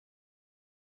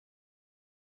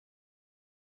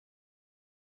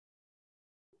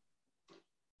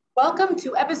Welcome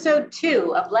to episode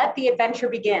 2 of Let the Adventure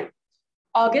Begin.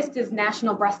 August is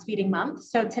National Breastfeeding Month,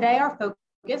 so today our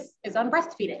focus is on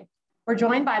breastfeeding. We're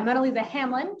joined by Mona Lisa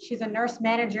Hamlin. She's a nurse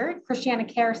manager at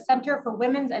ChristianaCare Center for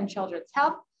Women's and Children's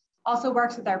Health, also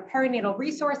works with our perinatal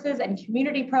resources and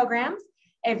community programs.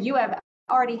 If you have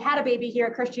already had a baby here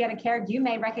at ChristianaCare, you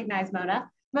may recognize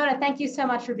Mona. Mona, thank you so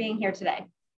much for being here today.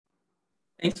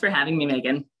 Thanks for having me,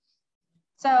 Megan.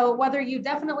 So whether you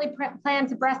definitely plan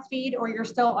to breastfeed or you're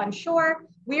still unsure,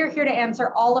 we are here to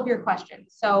answer all of your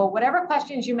questions. So whatever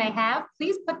questions you may have,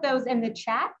 please put those in the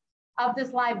chat of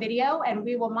this live video and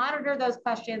we will monitor those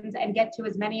questions and get to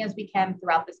as many as we can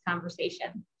throughout this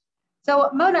conversation.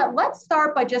 So Mona, let's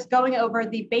start by just going over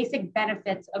the basic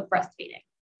benefits of breastfeeding.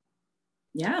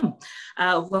 Yeah,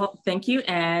 well, thank you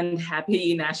and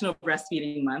happy National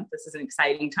Breastfeeding Month. This is an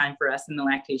exciting time for us in the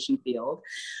lactation field.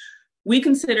 We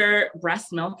consider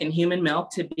breast milk and human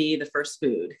milk to be the first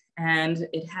food, and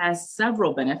it has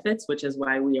several benefits, which is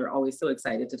why we are always so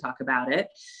excited to talk about it.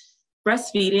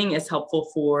 Breastfeeding is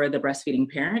helpful for the breastfeeding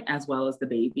parent as well as the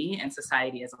baby and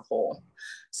society as a whole.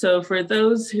 So for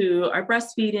those who are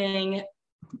breastfeeding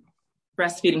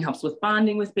helps with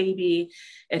bonding with baby.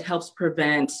 It helps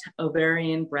prevent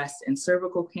ovarian, breast, and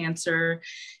cervical cancer.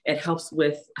 It helps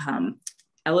with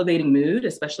elevating mood,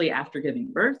 especially after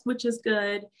giving birth, which is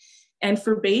good. And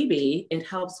for baby, it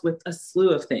helps with a slew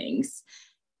of things.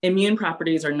 Immune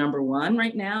properties are number one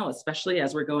right now, especially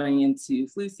as we're going into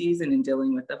flu season and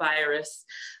dealing with the virus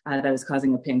that is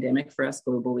causing a pandemic for us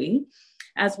globally,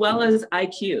 as well as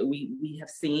IQ. We have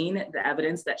seen the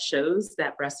evidence that shows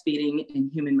that breastfeeding in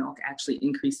human milk actually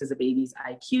increases a baby's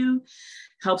IQ,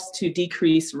 helps to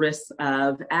decrease risks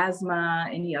of asthma,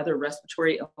 any other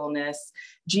respiratory illness,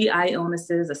 GI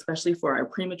illnesses, especially for our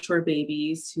premature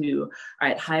babies who are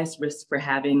at highest risk for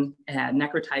having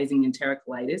necrotizing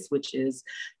enterocolitis, which is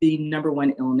the number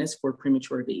one illness for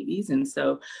premature babies. And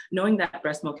so knowing that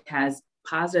breast milk has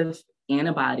positive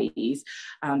antibodies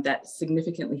that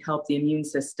significantly help the immune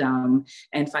system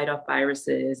and fight off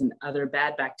viruses and other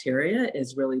bad bacteria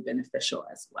is really beneficial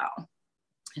as well.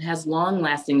 It has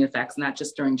long-lasting effects, not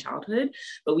just during childhood,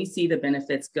 but we see the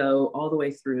benefits go all the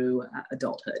way through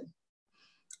adulthood.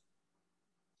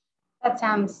 That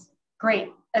sounds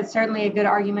great. That's certainly a good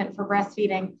argument for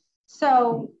breastfeeding.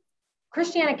 So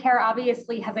ChristianaCare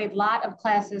obviously has a lot of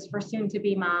classes for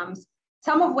soon-to-be moms,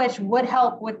 some of which would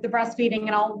help with the breastfeeding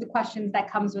and all of the questions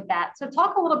that comes with that. So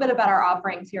talk a little bit about our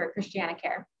offerings here at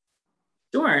ChristianaCare.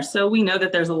 Sure. So we know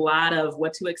that there's a lot of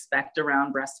what to expect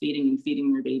around breastfeeding and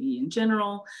feeding your baby in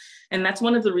general. And that's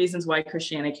one of the reasons why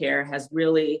ChristianaCare has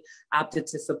really opted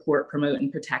to support, promote,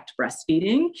 and protect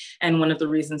breastfeeding. And one of the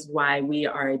reasons why we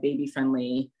are a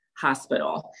baby-friendly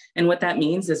hospital. And what that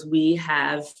means is we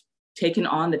have taken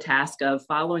on the task of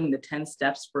following the 10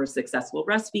 steps for successful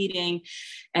breastfeeding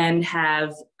and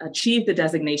have achieved the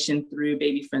designation through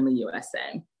Baby Friendly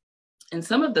USA. And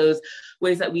some of those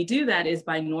ways that we do that is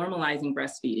by normalizing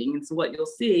breastfeeding. And so what you'll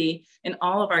see in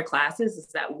all of our classes is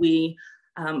that we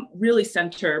really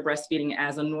center breastfeeding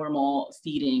as a normal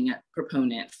feeding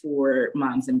proponent for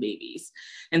moms and babies.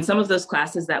 And some of those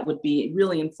classes that would be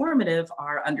really informative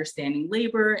are understanding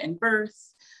labor and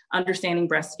birth, understanding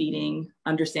breastfeeding,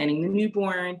 understanding the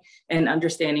newborn, and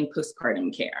understanding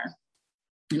postpartum care.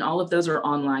 And all of those are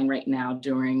online right now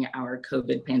during our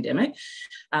COVID pandemic.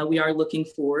 We are looking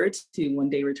forward to one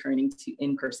day returning to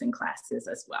in-person classes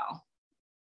as well.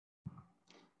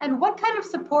 And what kind of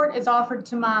support is offered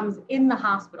to moms in the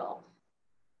hospital?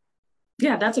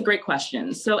 Yeah, that's a great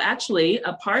question. So actually,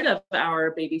 a part of our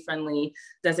baby-friendly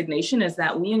designation is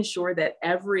that we ensure that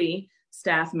every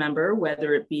staff member,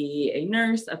 whether it be a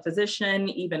nurse, a physician,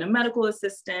 even a medical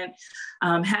assistant,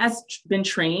 has been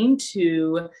trained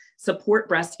to support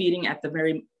breastfeeding at the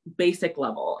very basic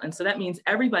level. And so that means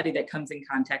everybody that comes in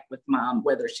contact with mom,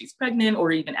 whether she's pregnant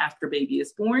or even after baby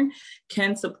is born,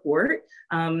 can support,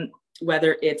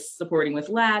 whether it's supporting with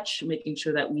latch, making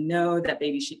sure that we know that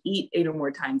baby should eat 8 or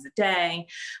more times a day.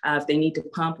 If they need to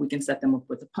pump, we can set them up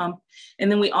with a pump.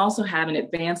 And then we also have an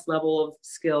advanced level of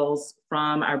skills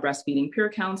from our breastfeeding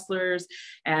peer counselors,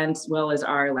 as well as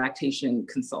our lactation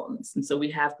consultants. And so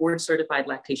we have board certified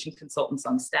lactation consultants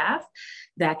on staff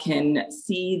that can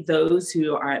see those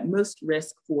who are at most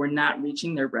risk for not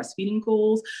reaching their breastfeeding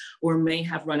goals or may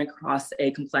have run across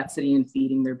a complexity in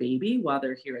feeding their baby while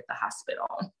they're here at the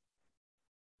hospital.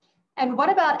 And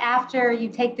what about after you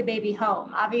take the baby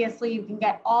home? Obviously, you can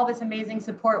get all this amazing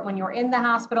support when you're in the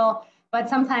hospital, but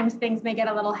sometimes things may get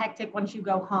a little hectic once you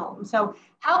go home. So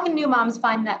how can new moms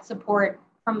find that support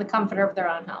from the comfort of their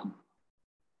own home?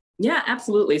 Yeah,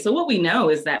 absolutely. So what we know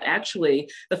is that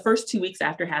actually the first 2 weeks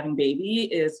after having baby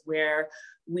is where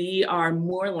we are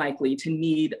more likely to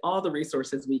need all the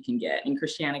resources we can get. And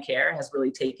ChristianaCare has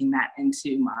really taken that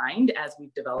into mind as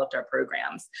we've developed our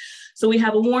programs. So we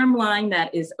have a warm line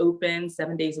that is open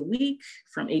 7 days a week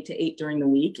from 8 to 8 during the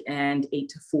week and 8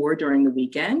 to 4 during the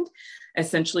weekend.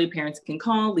 Essentially, parents can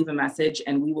call, leave a message,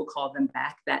 and we will call them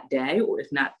back that day, or if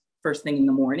not, first thing in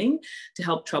the morning to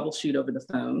help troubleshoot over the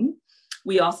phone.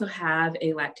 We also have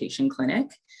a lactation clinic.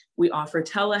 We offer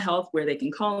telehealth where they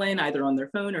can call in either on their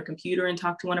phone or computer and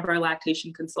talk to one of our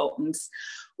lactation consultants,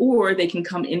 or they can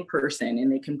come in person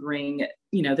and they can bring,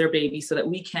 their baby so that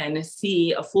we can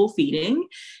see a full feeding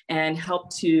and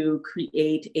help to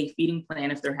create a feeding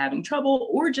plan if they're having trouble,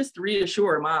 or just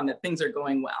reassure mom that things are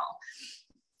going well.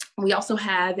 We also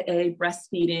have a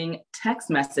breastfeeding text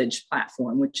message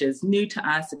platform, which is new to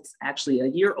us. It's actually a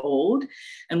year old,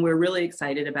 and we're really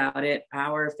excited about it.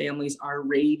 Our families are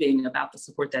raving about the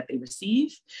support that they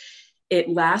receive. It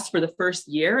lasts for the first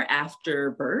year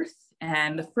after birth.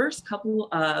 And the first couple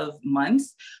of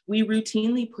months, we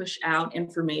routinely push out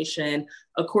information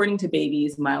according to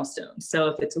baby's milestones. So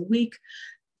if it's a week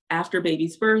after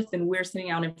baby's birth and we're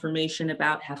sending out information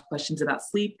have questions about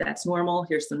sleep, that's normal.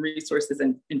 Here's some resources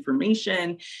and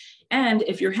information. And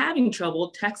if you're having trouble,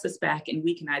 text us back and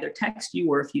we can either text you,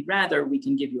 or if you'd rather, we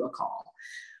can give you a call.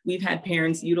 We've had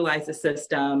parents utilize the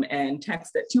system and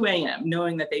text at 2 a.m.,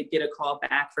 knowing that they'd get a call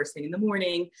back first thing in the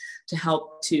morning to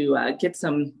help to get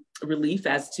some relief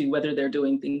as to whether they're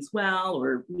doing things well,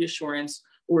 or reassurance,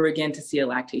 or again, to see a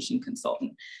lactation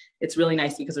consultant. It's really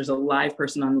nice because there's a live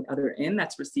person on the other end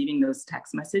that's receiving those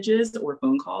text messages or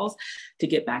phone calls to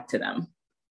get back to them.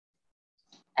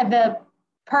 And the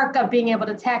perk of being able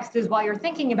to text is while you're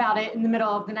thinking about it in the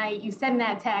middle of the night, you send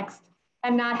that text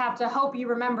and not have to hope you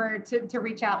remember to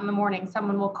reach out in the morning.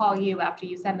 Someone will call you after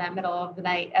you send that middle of the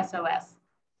night SOS.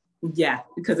 Yeah,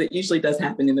 because it usually does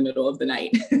happen in the middle of the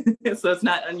night. So it's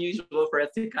not unusual for us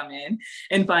to come in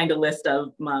and find a list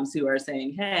of moms who are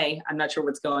saying, hey, I'm not sure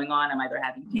what's going on. I'm either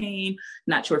having pain,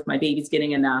 not sure if my baby's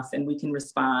getting enough, and we can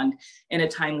respond in a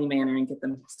timely manner and get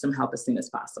them some help as soon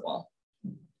as possible.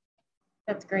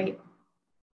 That's great.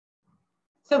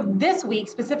 So this week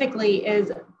specifically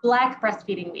is Black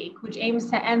Breastfeeding Week, which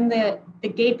aims to end the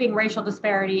gaping racial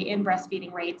disparity in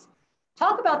breastfeeding rates.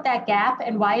 Talk about that gap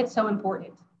and why it's so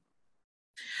important.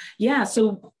 Yeah,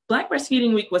 so Black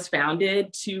Breastfeeding Week was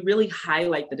founded to really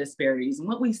highlight the disparities. And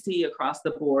what we see across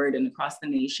the board and across the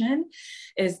nation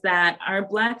is that our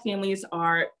Black families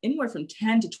are anywhere from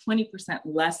 10 to 20%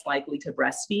 less likely to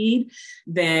breastfeed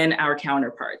than our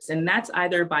counterparts. And that's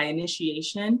either by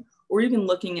initiation or even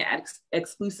looking at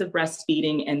exclusive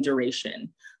breastfeeding and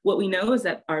duration. What we know is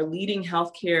that our leading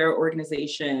healthcare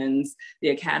organizations, the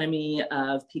Academy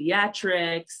of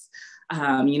Pediatrics,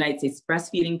 United States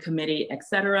Breastfeeding Committee, et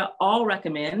cetera, all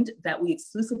recommend that we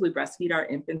exclusively breastfeed our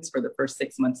infants for the first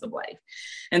 6 months of life.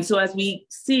 And so as we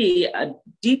see a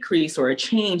decrease or a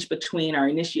change between our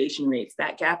initiation rates,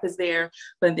 that gap is there.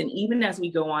 But then even as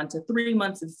we go on to 3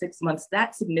 months and 6 months,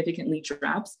 that significantly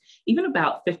drops, even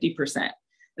about 50%.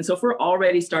 And so if we're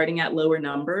already starting at lower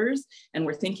numbers and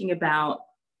we're thinking about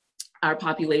our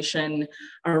population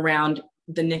around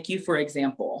the NICU, for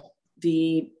example,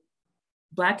 the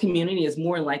Black community is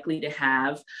more likely to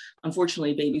have,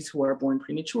 unfortunately, babies who are born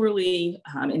prematurely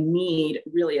and need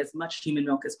really as much human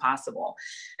milk as possible.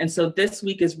 And so this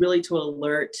week is really to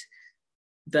alert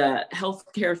the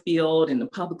healthcare field and the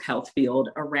public health field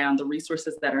around the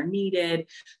resources that are needed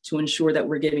to ensure that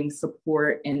we're giving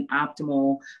support and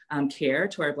optimal care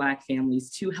to our Black families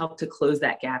to help to close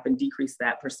that gap and decrease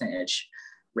that percentage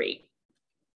rate.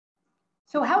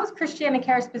 So how is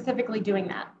ChristianaCare specifically doing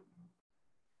that?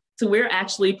 So we're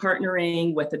actually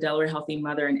partnering with the Delaware Healthy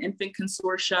Mother and Infant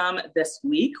Consortium this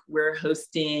week. We're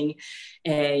hosting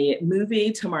a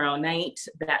movie tomorrow night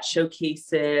that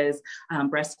showcases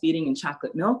breastfeeding and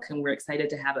chocolate milk, and we're excited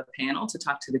to have a panel to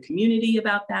talk to the community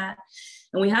about that.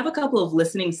 And we have a couple of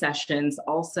listening sessions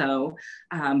also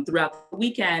throughout the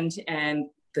weekend and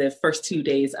the first 2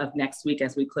 days of next week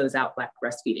as we close out Black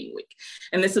Breastfeeding Week.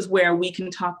 And this is where we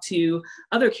can talk to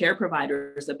other care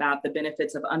providers about the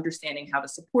benefits of understanding how to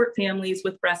support families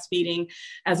with breastfeeding,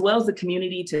 as well as the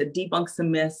community to debunk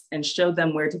some myths and show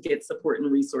them where to get support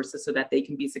and resources so that they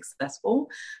can be successful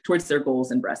towards their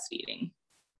goals in breastfeeding.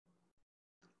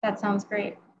 That sounds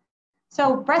great.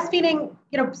 So breastfeeding,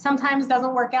 sometimes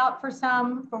doesn't work out for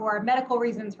some, for medical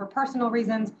reasons, for personal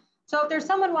reasons. So if there's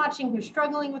someone watching who's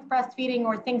struggling with breastfeeding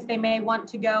or thinks they may want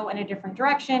to go in a different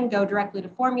direction, go directly to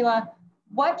formula,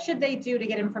 what should they do to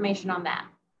get information on that?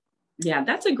 Yeah,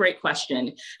 that's a great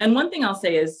question. And one thing I'll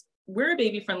say is we're a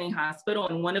baby-friendly hospital.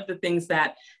 And one of the things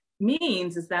that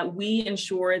means is that we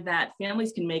ensure that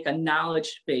families can make a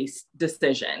knowledge-based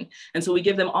decision. And so we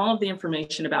give them all of the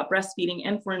information about breastfeeding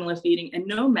and formula feeding, and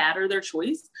no matter their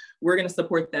choice, we're going to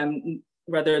support them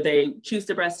whether they choose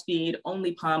to breastfeed,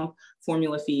 only pump,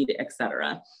 formula feed, et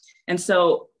cetera. And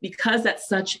so because that's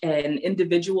such an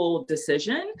individual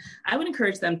decision, I would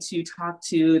encourage them to talk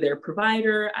to their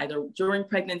provider either during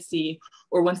pregnancy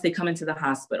or once they come into the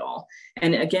hospital.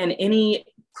 And again, any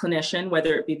clinician,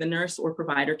 whether it be the nurse or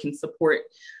provider, can support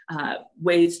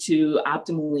ways to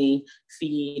optimally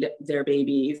feed their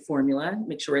baby formula,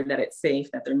 make sure that it's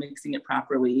safe, that they're mixing it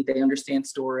properly, they understand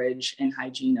storage and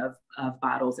hygiene of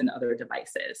bottles and other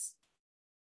devices.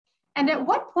 And at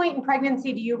what point in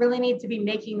pregnancy do you really need to be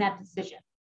making that decision?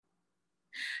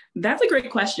 That's a great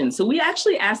question. So we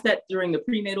actually asked that during the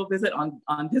prenatal visit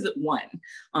on visit 1,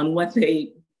 on what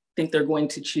they think they're going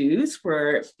to choose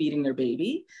for feeding their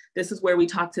baby. This is where we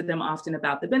talk to them often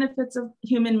about the benefits of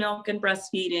human milk and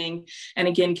breastfeeding. And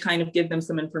again, kind of give them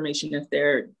some information if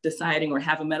they're deciding or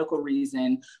have a medical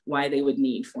reason why they would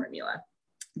need formula.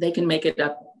 They can make it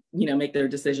up, make their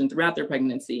decision throughout their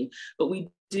pregnancy, but we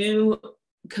do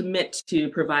commit to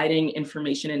providing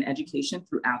information and education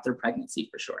throughout their pregnancy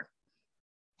for sure.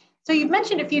 So you've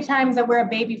mentioned a few times that we're a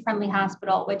baby-friendly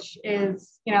hospital, which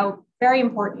is, very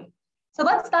important. So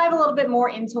let's dive a little bit more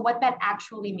into what that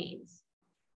actually means.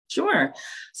 Sure.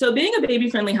 So being a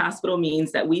baby-friendly hospital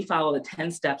means that we follow the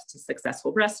 10 steps to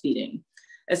successful breastfeeding.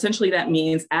 Essentially, that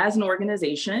means as an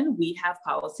organization, we have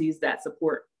policies that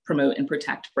support, promote, and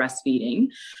protect breastfeeding.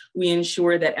 We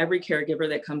ensure that every caregiver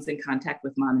that comes in contact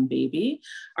with mom and baby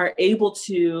are able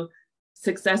to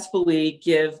successfully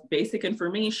give basic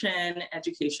information,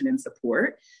 education, and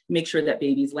support, make sure that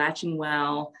baby's latching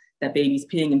well, that baby's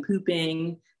peeing and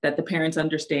pooping, that the parents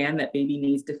understand that baby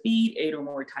needs to feed 8 or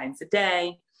more times a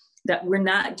day, that we're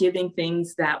not giving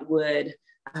things that would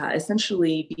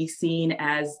essentially be seen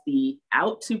as the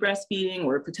out to breastfeeding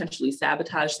or potentially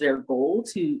sabotage their goal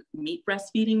to meet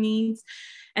breastfeeding needs,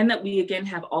 and that we again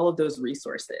have all of those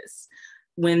resources.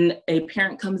 When a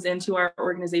parent comes into our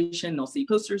organization, they'll see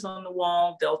posters on the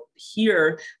wall, they'll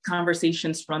hear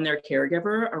conversations from their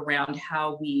caregiver around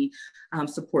how we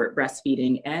support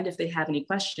breastfeeding. And if they have any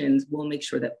questions, we'll make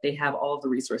sure that they have all of the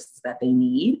resources that they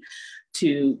need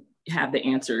to have the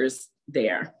answers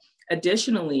there.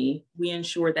 Additionally, we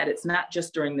ensure that it's not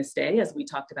just during the stay, as we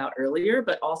talked about earlier,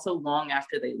 but also long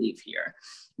after they leave here,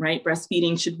 right?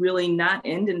 Breastfeeding should really not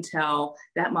end until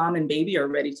that mom and baby are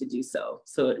ready to do so.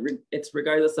 So it's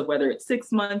regardless of whether it's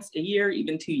 6 months, a year,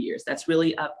 even 2 years. That's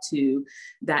really up to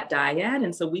that dyad.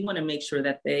 And so we want to make sure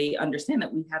that they understand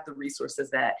that we have the resources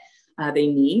that they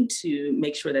need to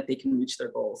make sure that they can reach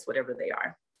their goals, whatever they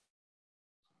are.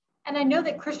 And I know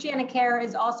that ChristianaCare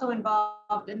is also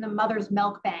involved in the Mother's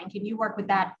Milk Bank, and you work with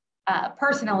that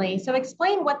personally. So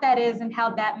explain what that is and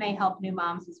how that may help new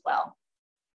moms as well.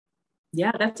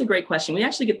 Yeah, that's a great question. We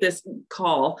actually get this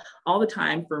call all the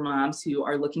time for moms who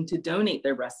are looking to donate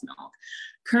their breast milk.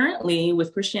 Currently,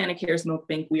 with ChristianaCare's Milk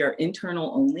Bank, we are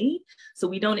internal only. So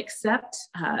we don't accept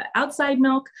outside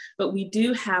milk, but we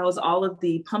do house all of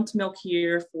the pumped milk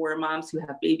here for moms who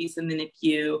have babies in the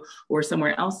NICU or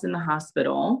somewhere else in the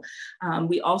hospital.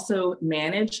 We also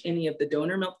manage any of the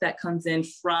donor milk that comes in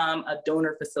from a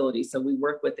donor facility. So we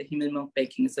work with the Human Milk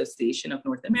Banking Association of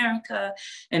North America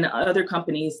and other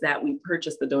companies that we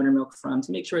purchase the donor milk from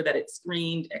to make sure that it's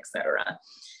screened, et cetera.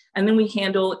 And then we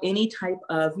handle any type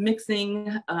of mixing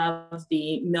of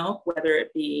the milk, whether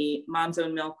it be mom's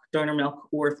own milk, donor milk,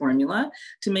 or formula,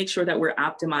 to make sure that we're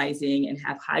optimizing and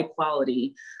have high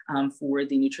quality for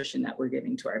the nutrition that we're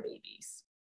giving to our babies.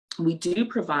 We do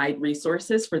provide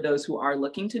resources for those who are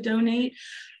looking to donate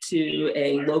to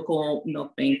a local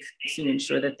milk bank to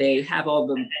ensure that they have all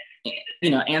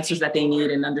the answers that they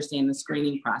need and understand the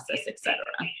screening process, et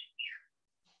cetera.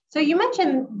 So you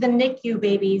mentioned the NICU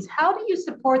babies. How do you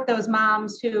support those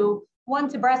moms who want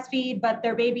to breastfeed, but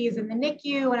their baby is in the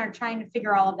NICU and are trying to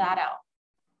figure all of that out?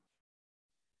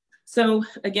 So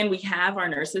again, we have our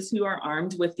nurses who are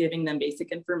armed with giving them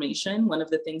basic information. One of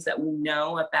the things that we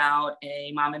know about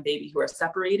a mom and baby who are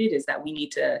separated is that we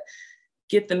need to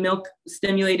get the milk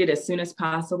stimulated as soon as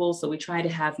possible. So we try to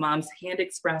have moms hand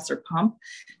express or pump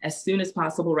as soon as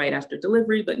possible right after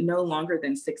delivery, but no longer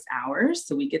than 6 hours.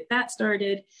 So we get that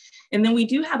started. And then we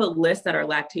do have a list that our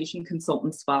lactation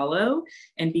consultants follow.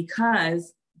 And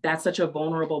because that's such a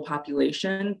vulnerable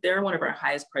population, they're one of our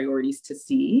highest priorities to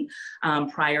see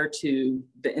prior to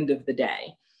the end of the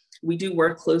day. We do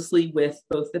work closely with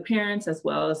both the parents as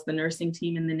well as the nursing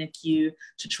team in the NICU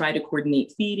to try to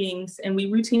coordinate feedings. And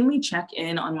we routinely check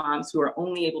in on moms who are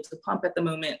only able to pump at the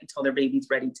moment until their baby's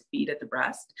ready to feed at the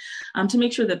breast, to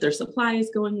make sure that their supply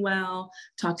is going well,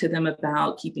 talk to them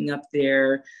about keeping up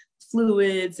their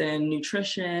fluids and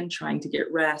nutrition, trying to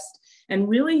get rest, and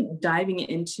really diving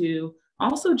into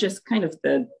also just kind of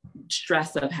the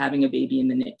stress of having a baby in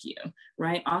the NICU,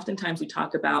 right? Oftentimes we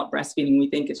talk about breastfeeding, we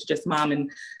think it's just mom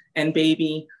and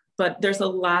baby, but there's a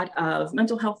lot of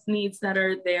mental health needs that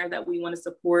are there that we want to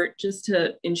support just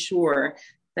to ensure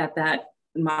that that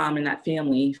mom and that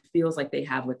family feels like they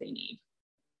have what they need.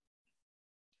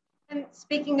 And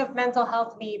speaking of mental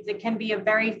health needs, it can be a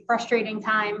very frustrating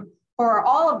time for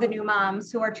all of the new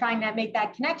moms who are trying to make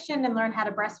that connection and learn how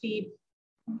to breastfeed.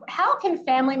 How can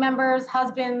family members,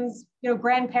 husbands,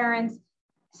 grandparents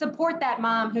support that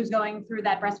mom who's going through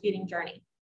that breastfeeding journey?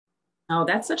 Oh,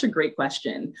 that's such a great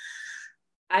question.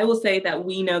 I will say that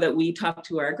we know that we talk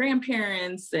to our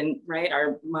grandparents and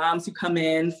our moms who come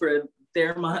in for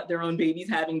their own babies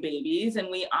having babies. And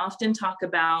we often talk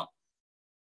about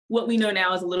what we know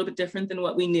now is a little bit different than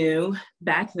what we knew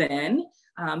back then.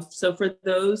 So for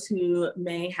those who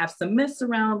may have some myths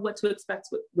around what to expect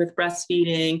with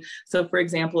breastfeeding, so for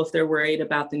example, if they're worried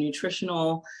about the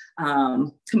nutritional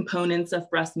components of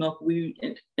breast milk, we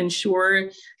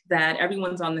ensure that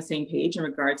everyone's on the same page in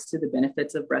regards to the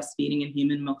benefits of breastfeeding and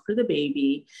human milk for the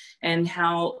baby and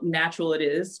how natural it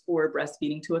is for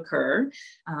breastfeeding to occur,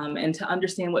 and to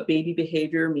understand what baby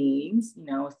behavior means.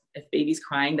 If baby's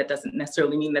crying, that doesn't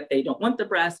necessarily mean that they don't want the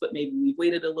breast, but maybe we've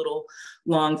waited a little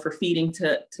long for feeding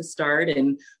to start,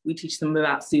 and we teach them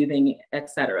about soothing, et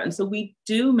cetera. And so we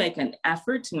do make an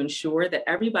effort to ensure that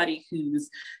everybody who's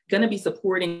going to be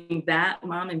supporting that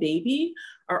mom and baby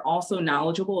are also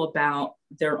knowledgeable about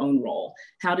their own role,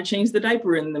 how to change the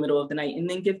diaper in the middle of the night and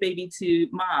then give baby to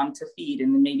mom to feed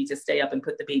and then maybe to stay up and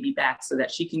put the baby back so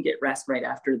that she can get rest right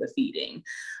after the feeding.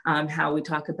 How we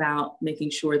talk about making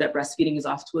sure that breastfeeding is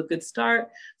off to a good start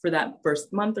for that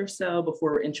first month or so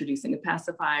before we're introducing a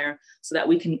pacifier so that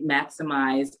we can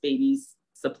maximize baby's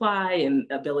supply and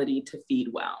ability to feed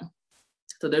well.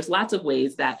 So there's lots of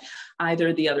ways that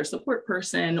either the other support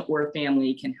person or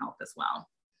family can help as well.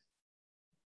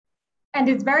 And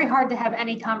it's very hard to have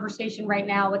any conversation right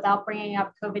now without bringing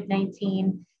up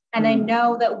COVID-19. And I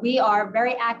know that we are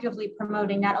very actively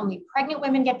promoting not only pregnant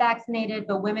women get vaccinated,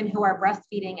 but women who are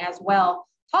breastfeeding as well.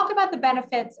 Talk about the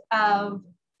benefits of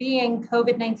being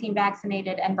COVID-19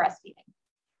 vaccinated and breastfeeding.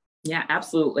 Yeah,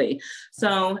 absolutely.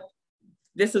 So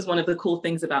this is one of the cool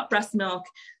things about breast milk.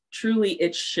 Truly,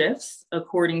 it shifts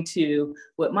according to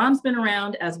what mom's been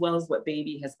around as well as what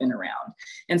baby has been around.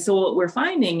 And so what we're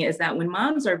finding is that when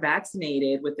moms are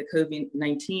vaccinated with the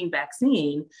COVID-19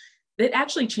 vaccine, it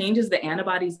actually changes the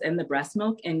antibodies in the breast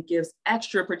milk and gives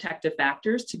extra protective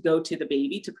factors to go to the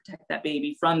baby to protect that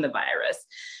baby from the virus.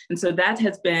 And so that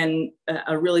has been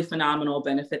a really phenomenal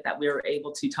benefit that we were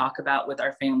able to talk about with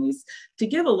our families to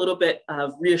give a little bit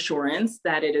of reassurance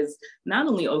that it is not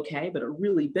only okay, but a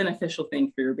really beneficial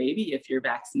thing for your baby if you're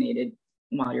vaccinated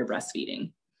while you're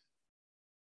breastfeeding.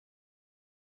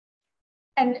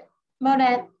 And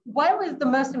Mona, what was the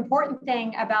most important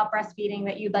thing about breastfeeding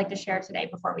that you'd like to share today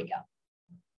before we go?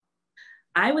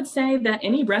 I would say that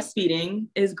any breastfeeding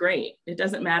is great. It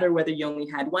doesn't matter whether you only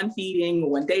had one feeding,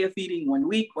 1 day of feeding, 1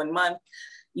 week, 1 month.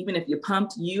 Even if you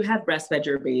pumped, you have breastfed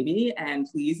your baby, and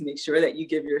please make sure that you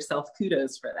give yourself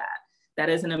kudos for that. That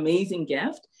is an amazing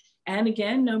gift. And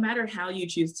again, no matter how you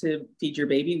choose to feed your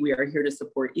baby, we are here to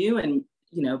support you and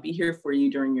be here for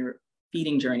you during your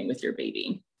feeding journey with your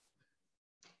baby.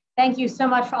 Thank you so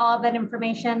much for all of that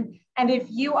information. And if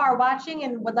you are watching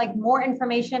and would like more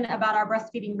information about our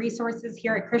breastfeeding resources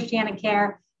here at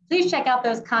ChristianaCare, please check out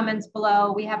those comments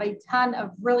below. We have a ton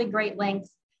of really great links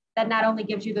that not only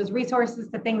gives you those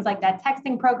resources to things like that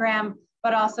texting program,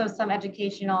 but also some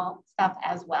educational stuff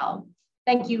as well.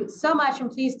 Thank you so much.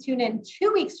 And please tune in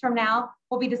 2 weeks from now.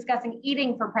 We'll be discussing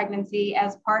eating for pregnancy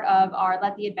as part of our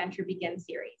Let the Adventure Begin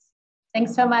series.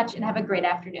 Thanks so much and have a great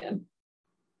afternoon.